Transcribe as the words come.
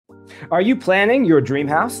Are you planning your dream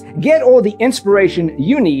house? Get all the inspiration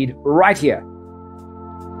you need right here.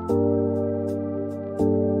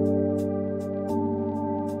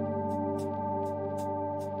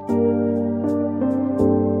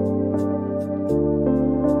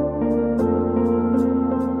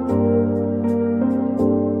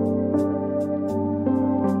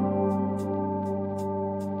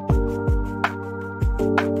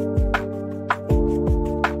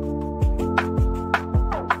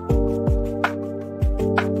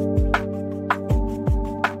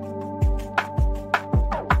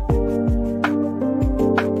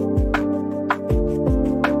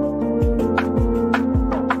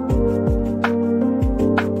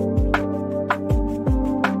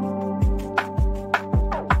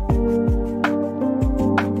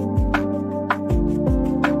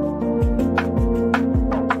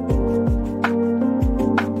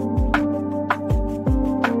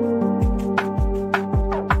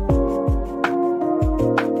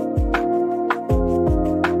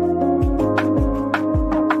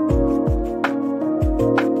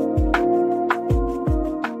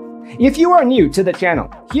 If you are new to the channel,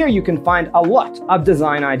 here you can find a lot of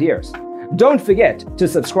design ideas. Don't forget to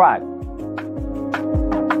subscribe.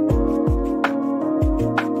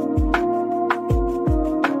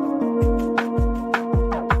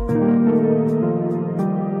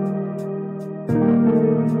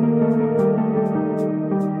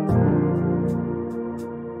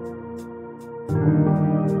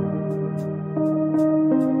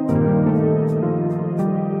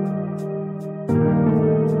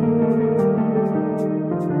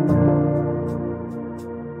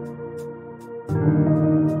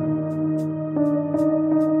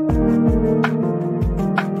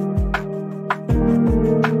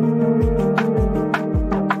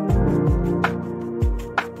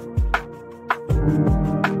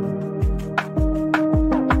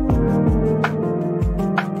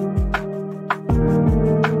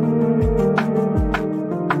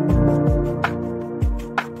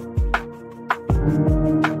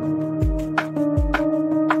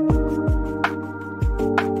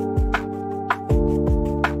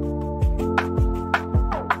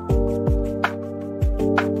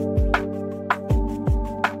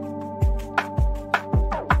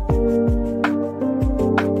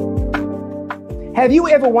 Have you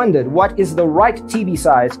ever wondered what is the right TV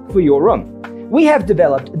size for your room? We have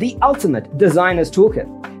developed the ultimate designer's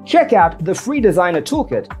toolkit. Check out the free designer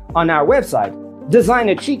toolkit on our website,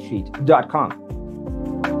 designercheatsheet.com.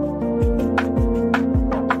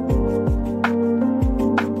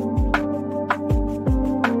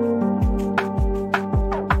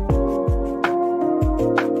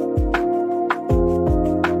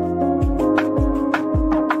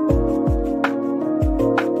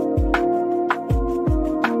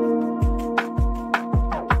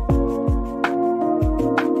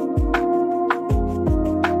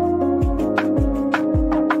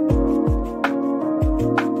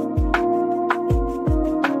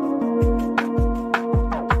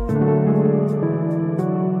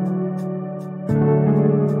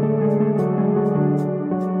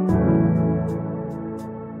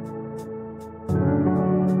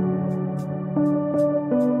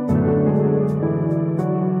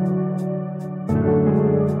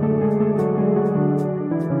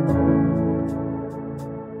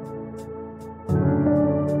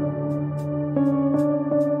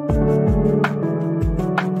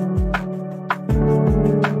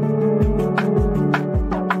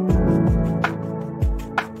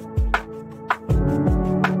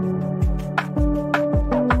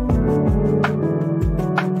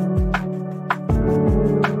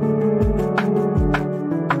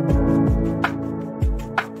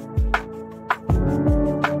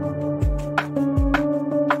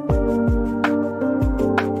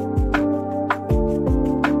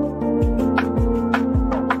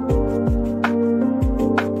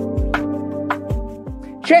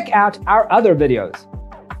 Check out our other videos.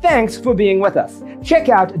 Thanks for being with us. Check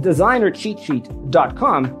out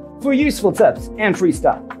designercheatsheet.com for useful tips and free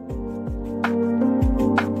stuff.